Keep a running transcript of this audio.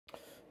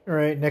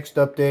Alright, next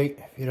update.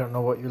 If you don't know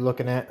what you're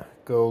looking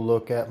at, go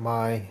look at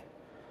my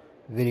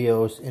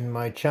videos in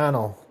my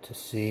channel to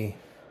see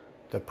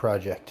the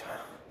project.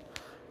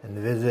 And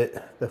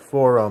visit the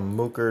forum,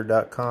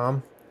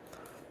 mooker.com.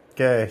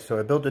 Okay, so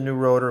I built a new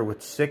rotor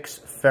with 6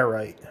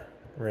 ferrite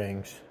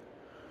rings.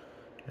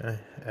 Okay,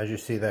 as you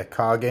see, that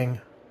cogging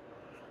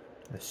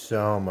is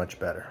so much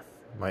better.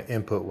 My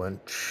input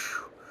went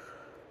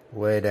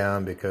way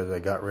down because I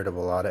got rid of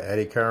a lot of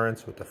eddy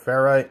currents with the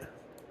ferrite.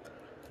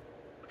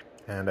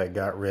 And I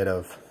got rid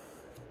of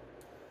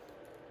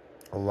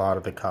a lot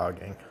of the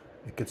cogging.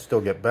 It could still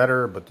get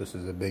better, but this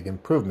is a big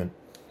improvement.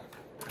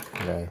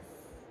 Okay,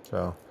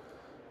 so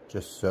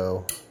just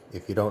so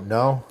if you don't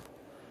know,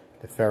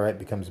 the ferrite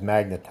becomes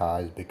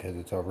magnetized because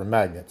it's over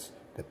magnets.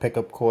 The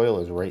pickup coil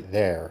is right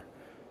there.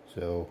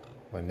 So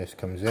when this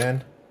comes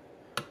in,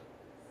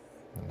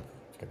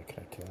 it's going to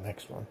connect to the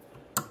next one.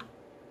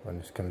 When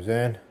this comes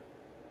in,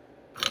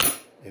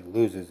 it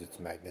loses its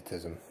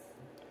magnetism.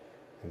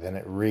 And then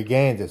it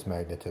regains its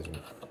magnetism.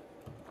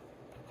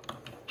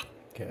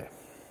 Okay.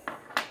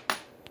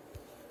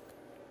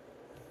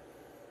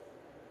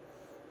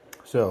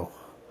 So,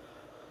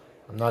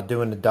 I'm not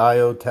doing the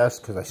diode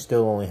test because I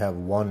still only have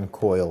 1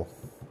 coil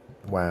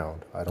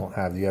wound. I don't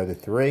have the other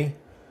 3.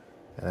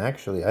 And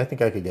actually, I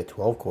think I could get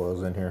 12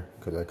 coils in here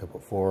because I could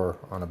put 4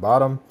 on the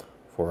bottom,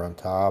 4 on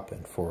top,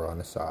 and 4 on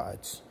the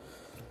sides.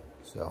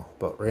 So,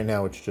 but right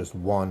now it's just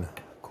 1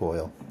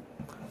 coil.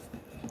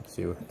 Let's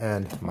see,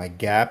 and my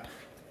gap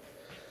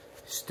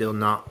still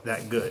not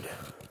that good.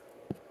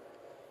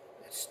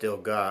 It's still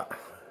got,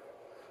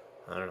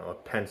 I don't know, a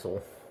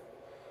pencil,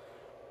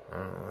 I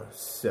don't know,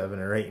 7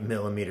 or 8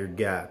 millimeter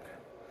gap.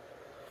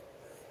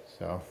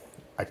 So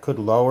I could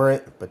lower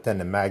it, but then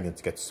the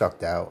magnets get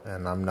sucked out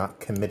and I'm not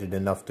committed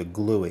enough to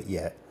glue it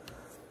yet.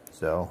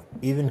 So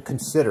even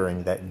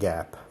considering that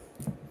gap,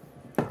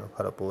 I'll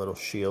put up a little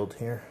shield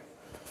here.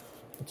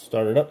 Let's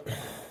start it up.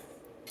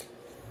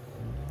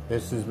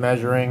 This is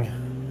measuring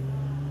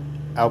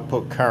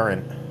output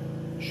current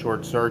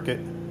short circuit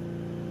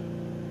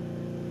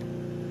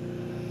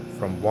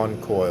from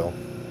 1 coil.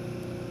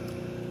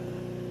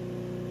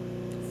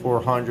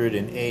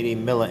 480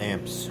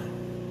 milliamps.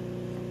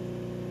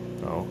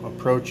 So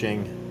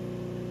approaching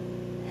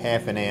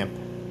half an amp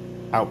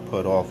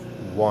output off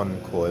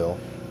 1 coil.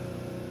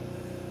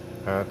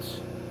 That's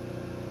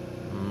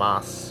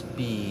my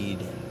speed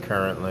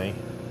currently.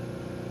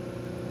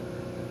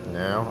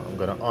 Now I'm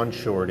going to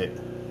unshort it.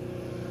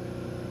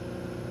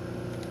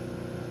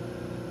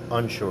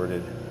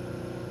 Unshorted.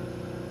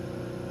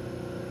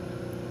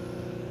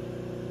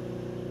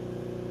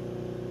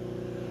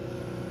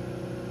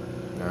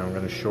 Now I'm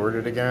going to short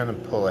it again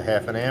and pull a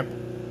half an amp.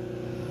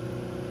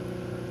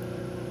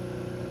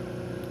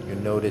 You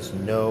notice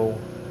no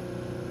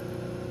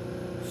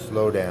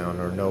slowdown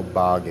or no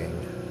bogging.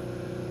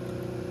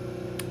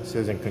 This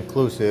isn't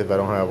conclusive. I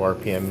don't have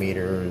RPM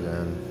meters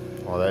and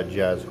all that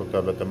jazz hooked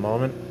up at the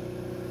moment.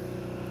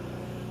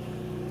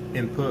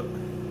 Input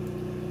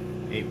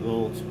 8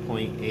 volts,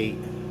 0.8,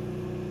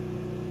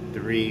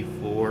 3,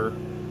 4,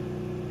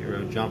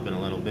 0, jumping a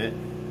little bit.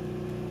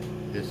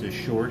 This is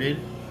shorted.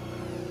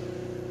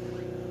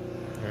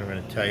 I'm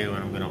going to tell you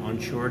when I'm going to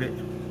unshort it.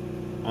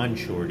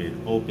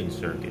 Unshorted, open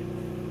circuit.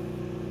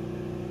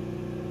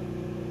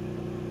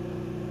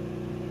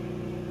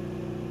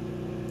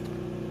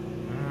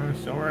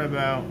 So we're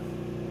about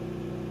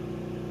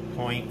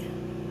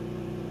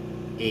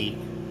 0.8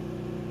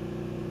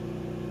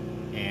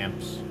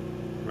 amps,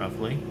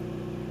 roughly.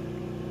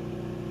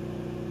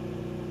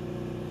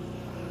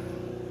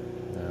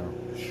 Now,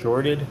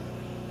 shorted.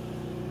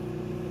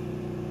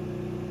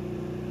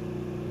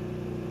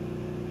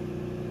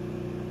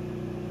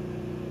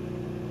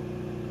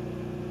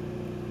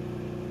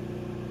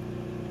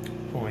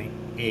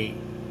 .8,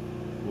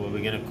 what are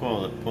we going to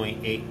call it?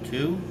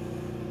 0.82,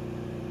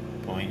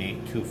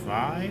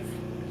 0.825,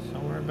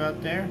 somewhere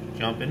about there,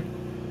 jumping.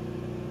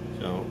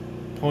 So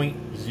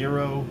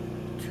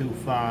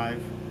 0.025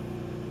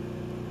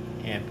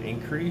 amp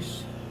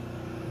increase.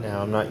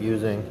 Now I'm not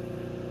using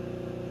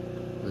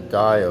the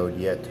diode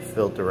yet to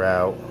filter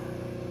out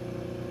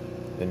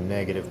the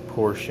negative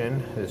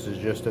portion. This is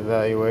just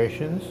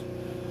evaluations,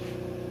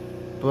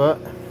 but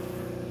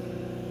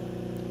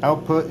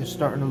output is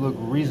starting to look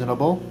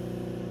reasonable.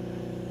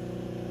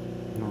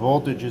 The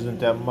voltage isn't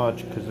that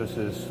much because this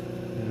is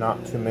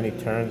not too many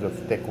turns of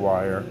thick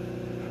wire.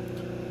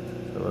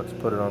 So let's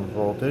put it on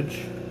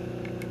voltage.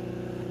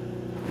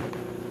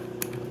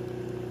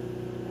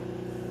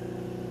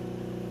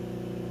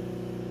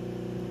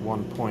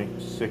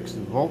 .6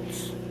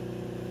 volts.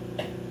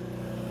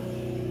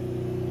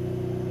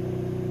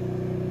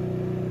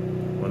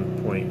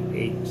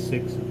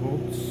 1.86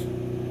 volts.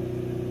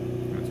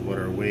 That's what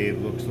our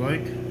wave looks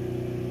like.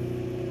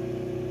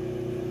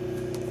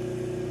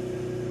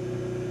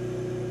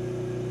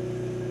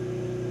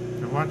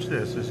 Now watch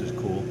this. This is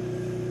cool.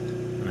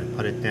 When I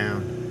put it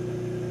down,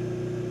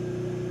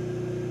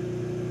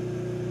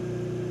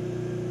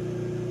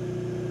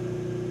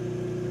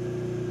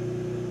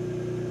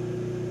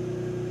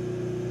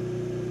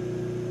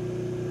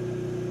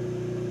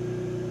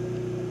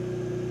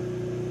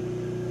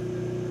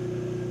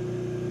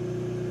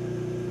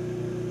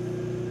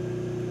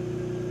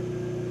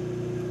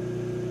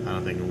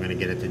 think I'm going to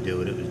get it to do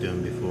what it was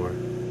doing before.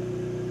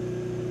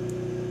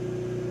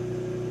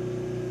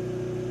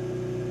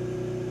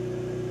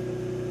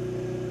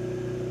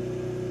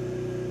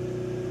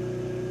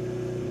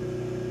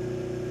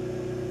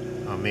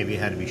 Oh, maybe it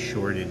had to be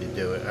shorted to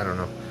do it. I don't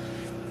know.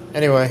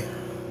 Anyway,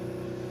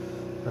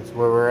 that's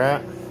where we're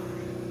at.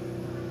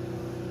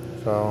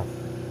 So,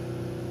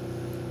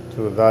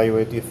 to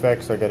evaluate the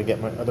effects, I got to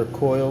get my other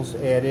coils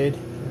added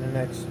in the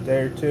next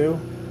day or two.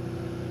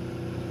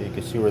 So you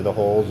can see where the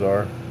holes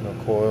are, no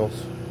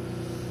coils.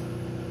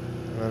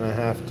 And then I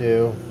have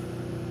to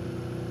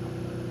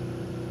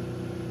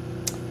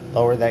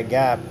lower that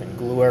gap and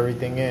glue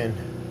everything in.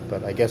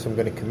 But I guess I'm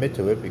going to commit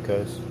to it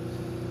because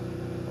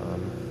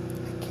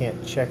I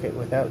can't check it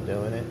without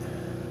doing it.